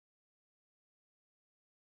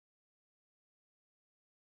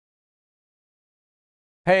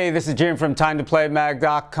Hey, this is Jim from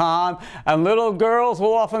TimeToPlayMag.com, and little girls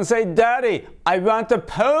will often say, "Daddy, I want a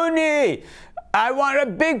pony. I want a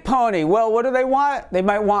big pony." Well, what do they want? They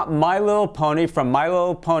might want My Little Pony from My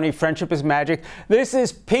Little Pony Friendship is Magic. This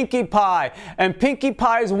is Pinkie Pie, and Pinkie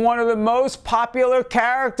Pie is one of the most popular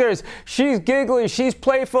characters. She's giggly, she's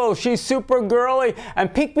playful, she's super girly,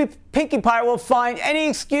 and Pinkie Pie will find any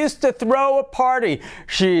excuse to throw a party.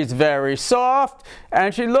 She's very soft,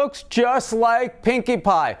 and she looks just like Pinkie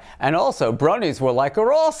Pie. And also, bronies will like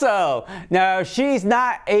her also. Now, she's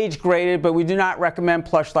not age graded, but we do not recommend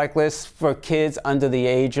plush like this for kids under the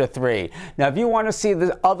age of 3. Now, if you want to see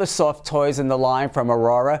the other soft toys in the line from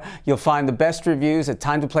Aurora, you'll find the best reviews at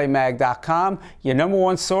TimeToPlayMag.com, your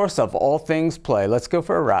 #1 source of all things play. Let's go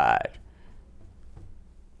for a ride.